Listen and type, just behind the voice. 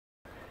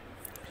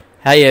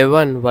Hi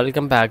everyone,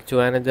 welcome back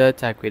to another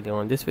tech video.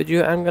 In this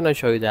video, I'm gonna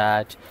show you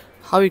that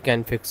how you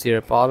can fix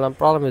your problem.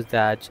 Problem is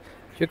that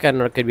you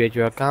cannot create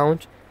your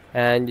account,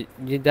 and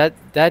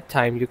that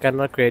time you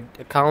cannot create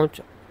account.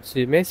 So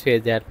you may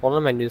face that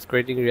problem when you're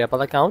creating your Apple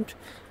account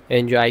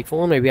in your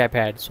iPhone, maybe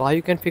iPad. So how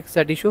you can fix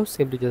that issue?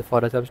 Simply just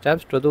follow some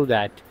steps to do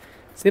that.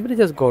 Simply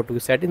just go to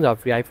settings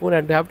of your iPhone,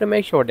 and you have to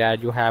make sure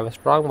that you have a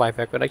strong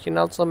Wi-Fi connection.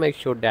 Also make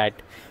sure that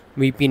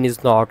VPN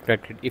is not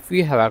connected. If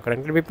you have a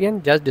connected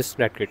VPN, just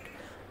disconnect it.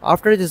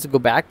 After, just go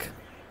back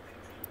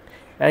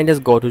and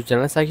just go to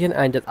general section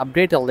and just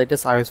update the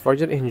latest iOS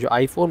version in your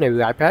iPhone, maybe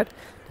iPad.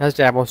 Just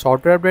tap on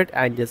software update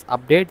and just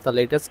update the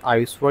latest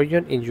iOS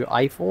version in your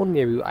iPhone,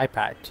 maybe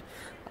iPad.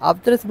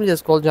 After, simply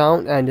just scroll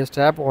down and just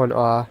tap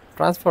on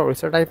transfer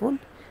reset iPhone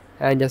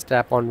and just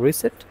tap on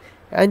reset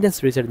and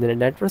just reset the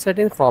network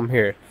settings from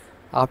here.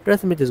 After,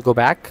 simply just go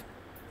back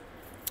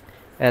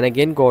and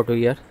again go to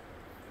your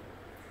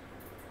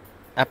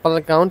Apple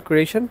account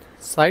creation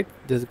site.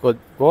 Just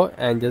go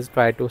and just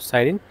try to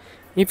sign in.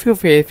 If you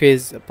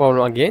face a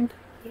problem again,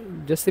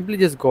 just simply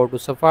just go to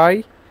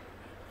Safari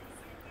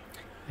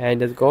and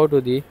just go to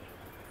the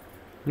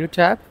new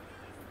tab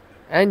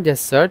and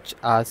just search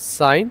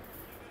sign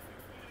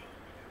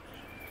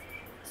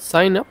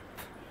up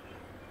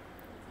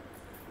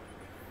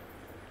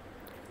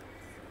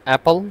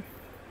Apple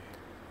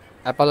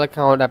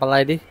account, Apple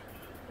ID,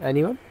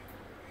 anyone.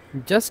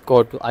 Just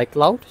go to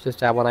iCloud, just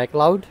tap on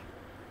iCloud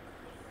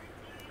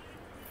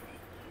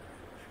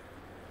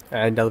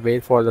and I'll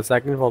wait for the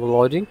second for the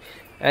loading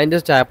and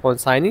just tap on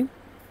sign in.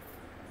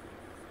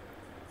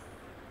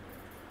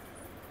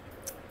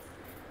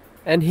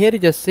 And here you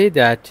just say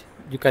that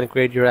you can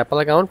create your Apple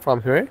account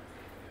from here,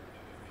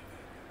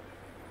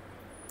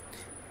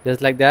 just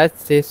like that.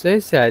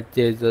 Says that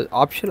there's the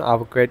option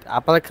of create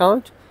Apple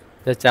account.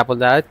 Just tap on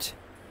that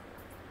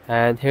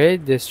and here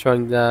just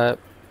showing the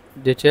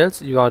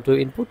details you want to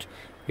input: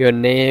 your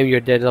name,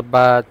 your date of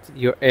birth,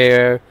 your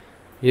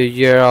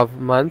year of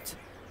month,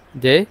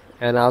 day,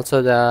 and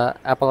also the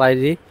Apple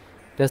ID,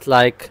 just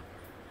like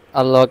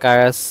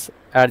UnlockiOS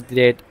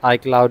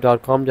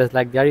 @iCloud.com. Just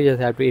like that, you just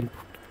have to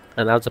input,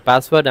 and also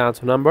password and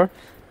also number.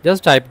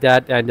 Just type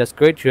that and just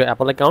create your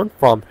Apple account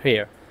from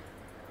here.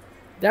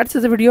 That's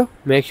the video.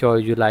 Make sure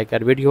you like our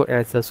video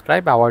and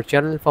subscribe our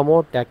channel for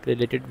more tech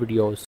related videos.